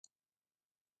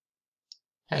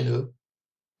Hello,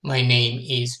 my name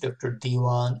is Dr.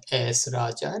 Dewan S.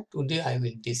 Raja. Today I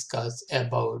will discuss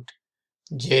about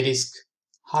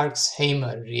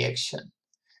Jarisch-Herxheimer reaction.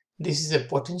 This is a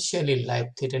potentially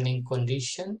life-threatening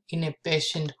condition in a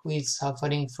patient who is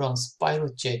suffering from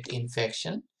spirochete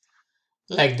infection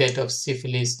like that of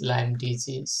syphilis, Lyme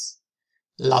disease,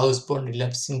 louse-borne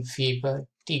relapsing fever,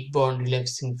 tick-borne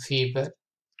relapsing fever,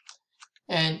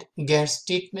 and gets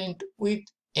treatment with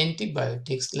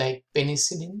antibiotics like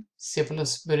penicillin,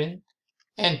 cephalosporin,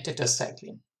 and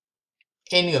tetracycline.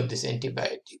 Any of these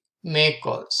antibiotics may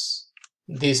cause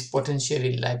this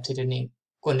potentially life-threatening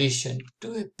condition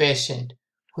to a patient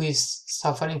who is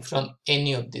suffering from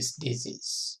any of this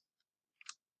disease.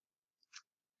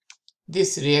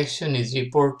 This reaction is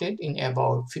reported in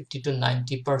about 50 to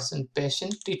 90%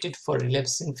 patients treated for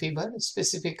relapsing fever,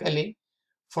 specifically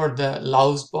for the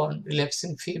louse-borne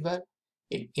relapsing fever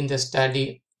in the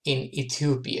study in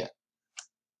Ethiopia.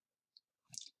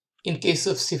 In case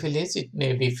of syphilis, it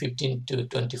may be 15 to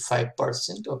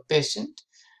 25% of patients,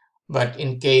 but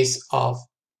in case of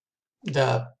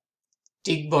the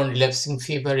tick-borne relapsing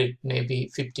fever, it may be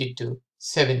 50 to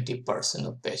 70%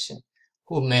 of patients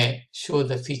who may show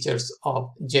the features of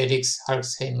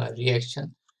Jarisch-Herxheimer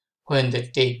reaction when they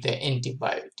take the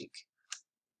antibiotic.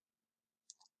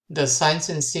 The signs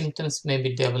and symptoms may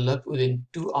be developed within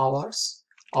 2 hours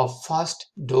of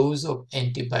first dose of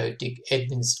antibiotic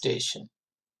administration.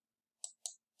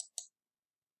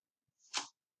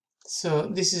 So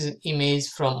this is an image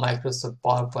from Microsoft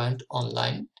PowerPoint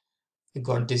online. We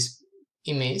got this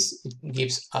image. It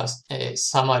gives us a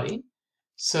summary.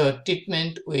 So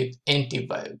treatment with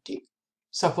antibiotic.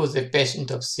 Suppose a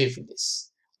patient of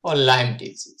syphilis or Lyme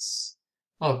disease.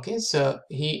 Okay, so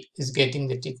he is getting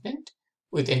the treatment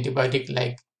with antibiotic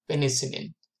like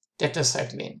penicillin,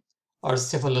 tetracycline, or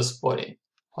cephalosporin.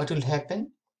 What will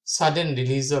happen? Sudden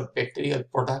release of bacterial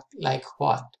product like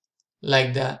what?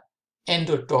 Like the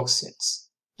endotoxins,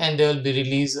 and there will be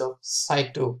release of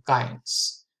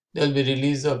cytokines. There will be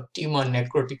release of tumor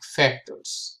necrotic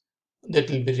factors that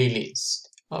will be released.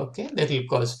 Okay, that will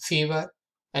cause fever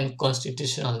and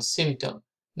constitutional symptom,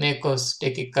 may cause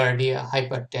tachycardia,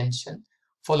 hypertension,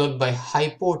 followed by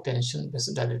hypotension,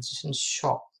 vasodilation,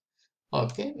 shock.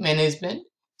 Okay, management,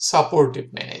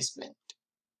 supportive management.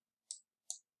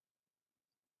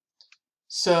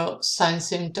 So sign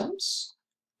symptoms: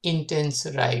 intense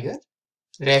rigor,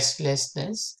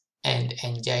 restlessness and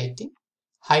anxiety,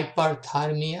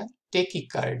 hyperthermia,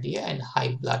 tachycardia, and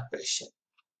high blood pressure,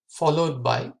 followed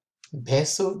by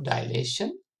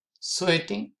vasodilation,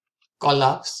 sweating,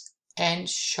 collapse, and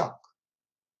shock.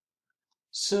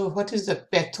 So what is the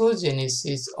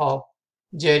pathogenesis of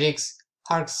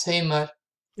Jarisch-Herxheimer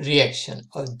reaction,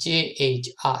 or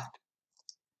JHR?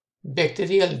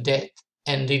 Bacterial death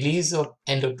and release of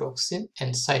endotoxin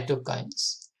and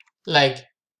cytokines like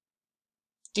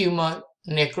tumor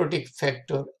necrotic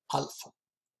factor alpha.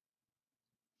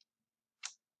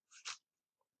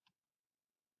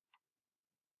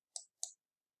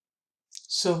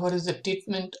 So what is the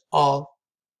treatment of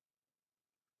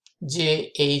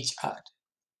JHR,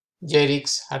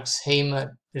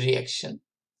 Jarisch-Herxheimer reaction?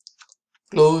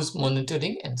 Close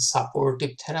monitoring and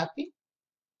supportive therapy,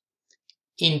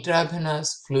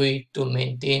 intravenous fluid to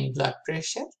maintain blood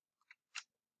pressure,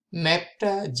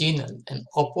 meptagenol and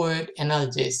opioid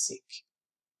analgesic.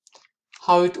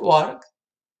 How it works?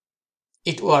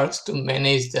 It works to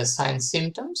manage the sign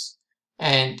symptoms,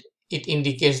 and it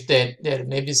indicates that there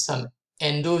may be some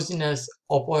endogenous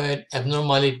opioid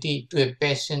abnormality to a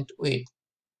patient with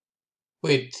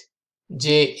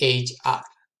JHR.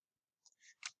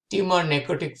 Tumor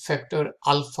necrotic factor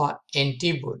alpha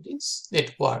antibodies,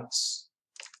 that works,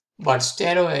 but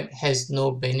steroid has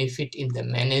no benefit in the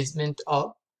management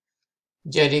of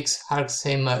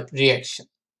Jarisch-Herxheimer reaction.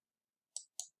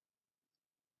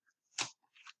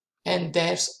 And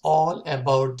that's all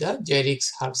about the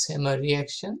Jarisch-Herxheimer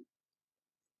reaction.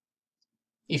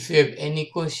 If you have any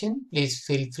question, please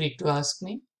feel free to ask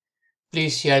me.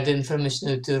 Please share the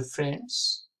information with your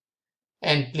friends.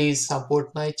 And please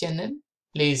support my channel.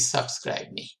 Please subscribe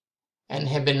me. And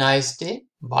have a nice day.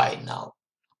 Bye now.